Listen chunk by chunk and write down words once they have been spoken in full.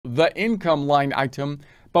the income line item,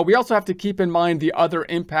 but we also have to keep in mind the other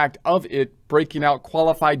impact of it, breaking out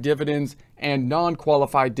qualified dividends and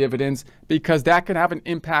non-qualified dividends, because that can have an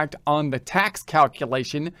impact on the tax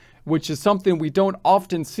calculation, which is something we don't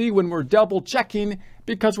often see when we're double checking,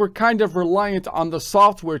 because we're kind of reliant on the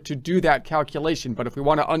software to do that calculation. But if we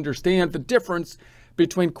want to understand the difference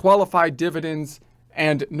between qualified dividends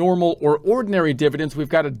and normal or ordinary dividends, we've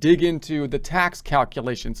got to dig into the tax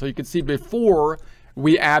calculation. So you can see before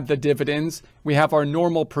we add the dividends, we have our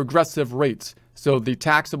normal progressive rates. So the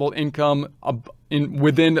taxable income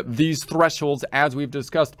within these thresholds, as we've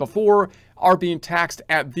discussed before, are being taxed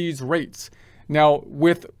at these rates. Now,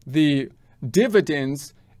 with the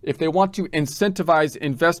dividends, if they want to incentivize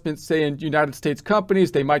investments, say in United States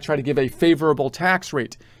companies, they might try to give a favorable tax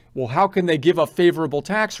rate. Well, how can they give a favorable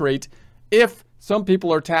tax rate if some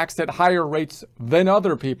people are taxed at higher rates than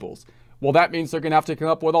other people's? Well, that means they're going to have to come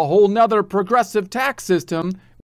up with a whole nother progressive tax system